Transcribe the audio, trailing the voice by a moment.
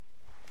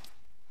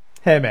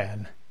Hey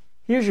man,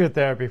 here's your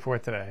therapy for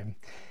today.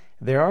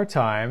 There are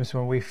times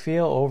when we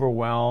feel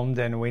overwhelmed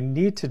and we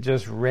need to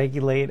just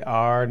regulate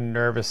our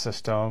nervous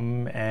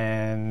system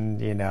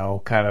and,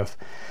 kind of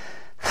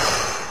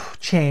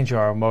change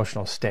our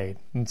emotional state.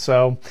 And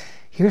so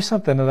here's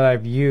something that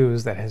I've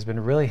used that has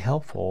been really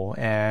helpful,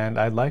 and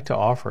I'd like to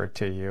offer it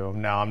to you.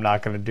 Now, I'm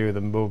not going to do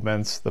the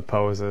movements, the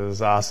poses,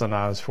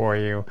 asanas for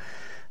you.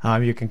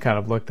 You can kind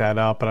of look that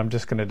up, but I'm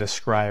just going to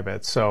describe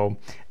it. So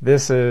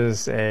this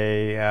is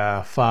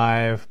a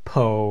 5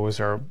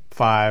 pose or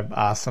 5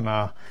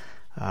 asana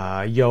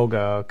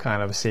yoga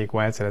kind of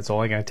sequence, and it's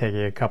only going to take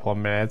you a couple of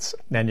minutes.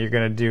 Then you're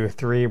going to do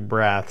 3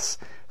 breaths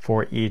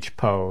for each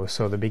pose.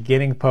 So the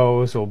beginning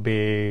pose will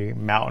be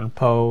mountain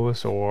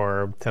pose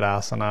or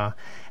Tadasana,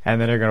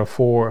 and then you're going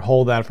to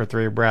hold that for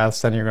 3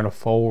 breaths. Then you're going to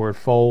forward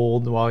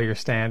fold while you're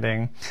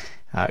standing,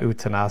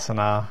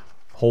 Uttanasana,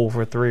 hold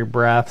for 3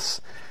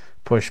 breaths.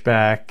 Push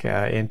back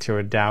into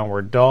a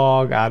downward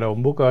dog,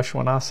 Adho Mukha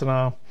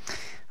Svanasana,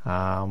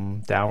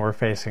 downward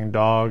facing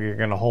dog. You're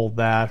going to hold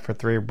that for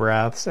 3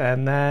 breaths,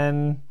 and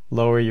then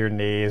lower your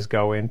knees,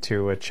 go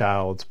into a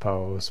child's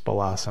pose,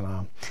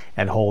 Balasana,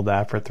 and hold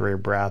that for 3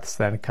 breaths.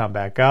 Then come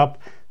back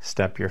up,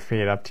 step your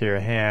feet up to your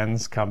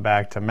hands, come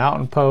back to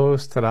mountain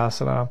pose,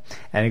 Tadasana,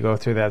 and you go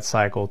through that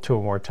cycle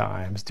 2 more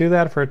times. Do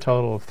that for a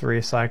total of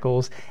 3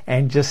 cycles,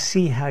 and just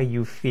see how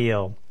you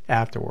feel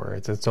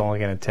afterwards. It's only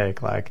going to take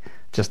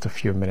just a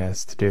few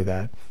minutes to do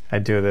that. I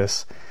do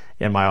this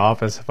in my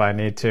office if I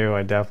need to.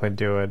 I definitely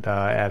do it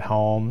at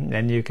home,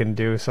 and you can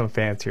do some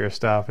fancier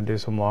stuff and do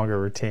some longer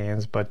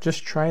routines, but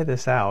just try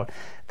this out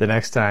the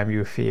next time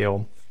you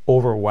feel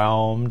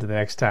overwhelmed, the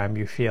next time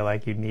you feel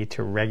like you need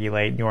to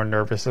regulate your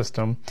nervous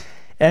system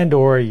and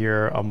or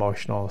your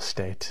emotional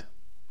state.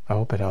 I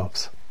hope it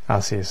helps.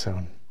 I'll see you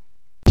soon.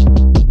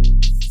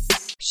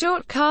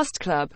 Shortcast Club